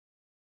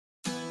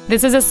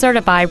This is a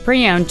certified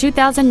pre-owned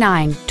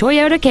 2009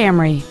 Toyota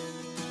Camry.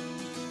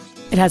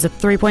 It has a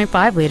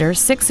 3.5-liter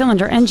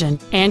six-cylinder engine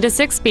and a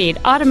 6-speed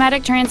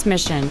automatic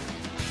transmission.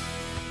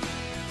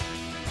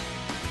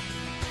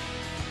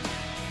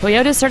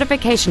 Toyota's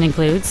certification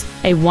includes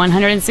a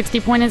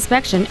 160-point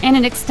inspection and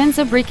an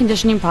extensive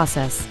reconditioning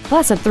process,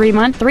 plus a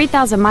 3-month,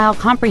 3,000-mile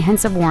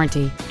comprehensive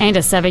warranty and a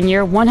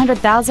 7-year,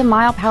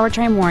 100,000-mile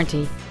powertrain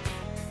warranty.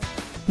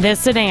 This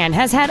sedan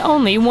has had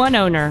only one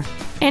owner,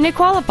 and it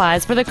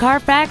qualifies for the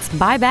Carfax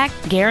buyback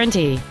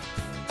guarantee.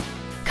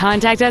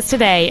 Contact us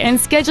today and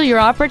schedule your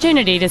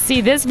opportunity to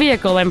see this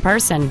vehicle in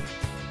person.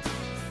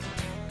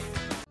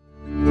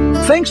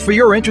 Thanks for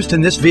your interest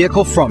in this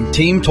vehicle from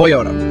Team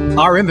Toyota.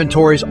 Our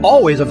inventory is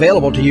always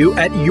available to you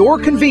at your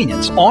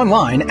convenience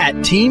online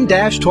at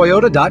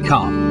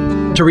team-toyota.com.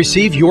 To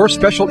receive your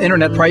special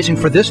internet pricing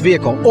for this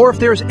vehicle, or if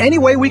there's any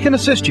way we can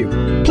assist you,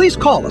 please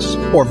call us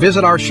or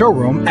visit our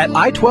showroom at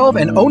I-12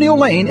 and O'Neill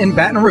Lane in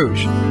Baton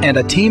Rouge, and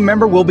a team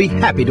member will be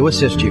happy to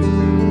assist you.